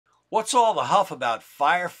What's all the huff about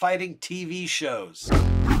firefighting TV shows?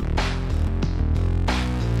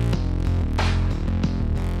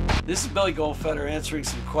 This is Billy Goldfeder answering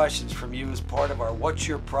some questions from you as part of our What's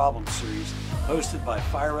Your Problem series hosted by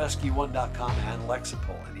FireRescue1.com and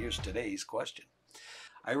Lexipol. And here's today's question.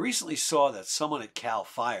 I recently saw that someone at Cal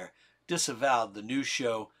Fire disavowed the new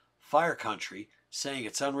show Fire Country, saying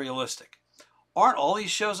it's unrealistic. Aren't all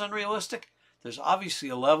these shows unrealistic? There's obviously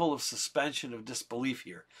a level of suspension of disbelief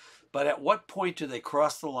here. But at what point do they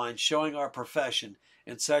cross the line, showing our profession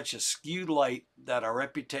in such a skewed light that our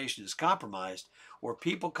reputation is compromised, or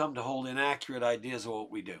people come to hold inaccurate ideas of what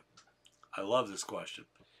we do? I love this question.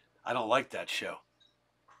 I don't like that show.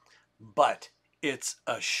 But it's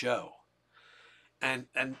a show. And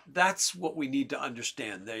that's what we need to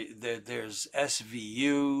understand. There's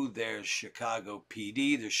SVU, there's Chicago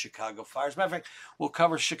PD, there's Chicago Fire. As a matter of fact, we'll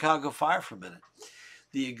cover Chicago Fire for a minute.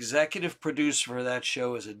 The executive producer for that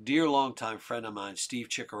show is a dear longtime friend of mine, Steve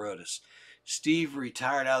Chikarotis. Steve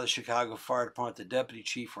retired out of the Chicago Fire Department, the deputy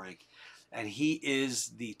chief rank, and he is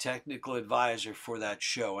the technical advisor for that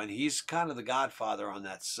show. And he's kind of the godfather on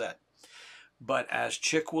that set. But as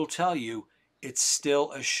Chick will tell you, it's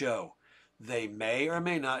still a show. They may or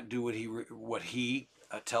may not do what he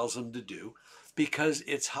tells them to do, because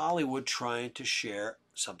it's Hollywood trying to share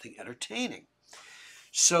something entertaining.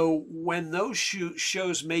 So when those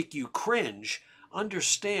shows make you cringe,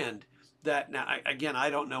 understand that. Now, again, I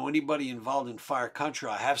don't know anybody involved in Fire Country.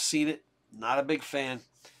 I have seen it. Not a big fan.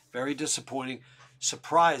 Very disappointing.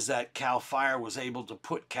 Surprised that Cal Fire was able to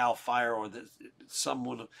put Cal Fire, or that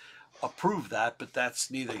someone approved that, but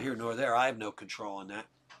that's neither here nor there. I have no control on that.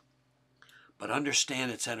 But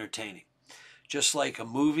understand it's entertaining. Just like a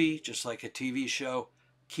movie, just like a TV show,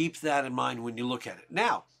 keep that in mind when you look at it.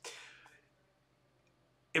 Now,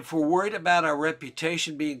 if we're worried about our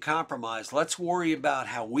reputation being compromised, let's worry about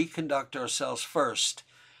how we conduct ourselves first,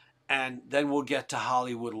 and then we'll get to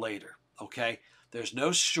Hollywood later, okay? There's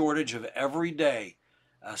no shortage of every day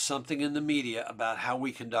something in the media about how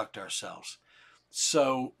we conduct ourselves.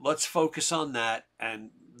 So let's focus on that,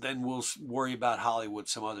 and then we'll worry about Hollywood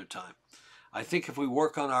some other time. I think if we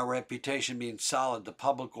work on our reputation being solid, the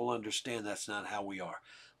public will understand that's not how we are.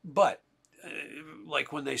 But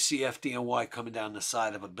like when they see FDNY coming down the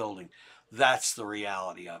side of a building, that's the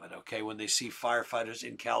reality of it, okay? When they see firefighters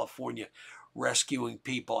in California rescuing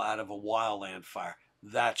people out of a wildland fire,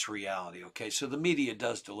 that's reality, okay? So the media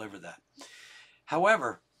does deliver that.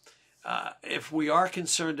 However, if we are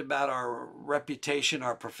concerned about our reputation,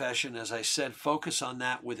 our profession, as I said, focus on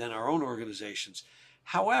that within our own organizations.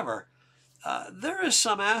 However, there is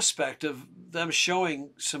some aspect of them showing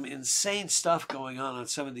some insane stuff going on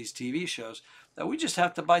some of these TV shows that we just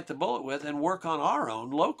have to bite the bullet with and work on our own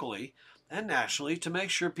locally and nationally to make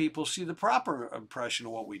sure people see the proper impression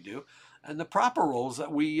of what we do and the proper roles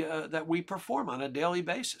that we perform on a daily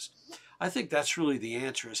basis. I think that's really the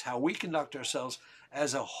answer, is how we conduct ourselves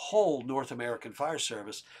as a whole North American Fire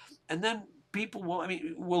Service. And then people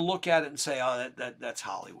will look at it and say, oh, that's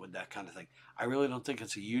Hollywood, that kind of thing. I really don't think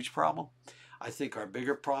it's a huge problem. I think our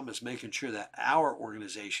bigger problem is making sure that our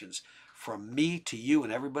organizations, from me to you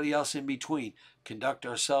and everybody else in between, conduct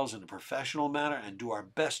ourselves in a professional manner and do our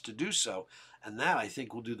best to do so. And that, I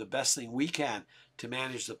think, will do the best thing we can to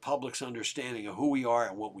manage the public's understanding of who we are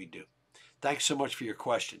and what we do. Thanks so much for your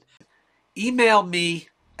question. Email me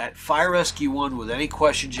at FireRescue1 with any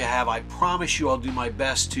questions you have. I promise you I'll do my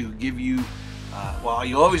best to give you, well,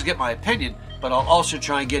 you'll always get my opinion, but I'll also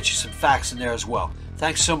try and get you some facts in there as well.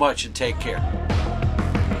 Thanks so much and take care.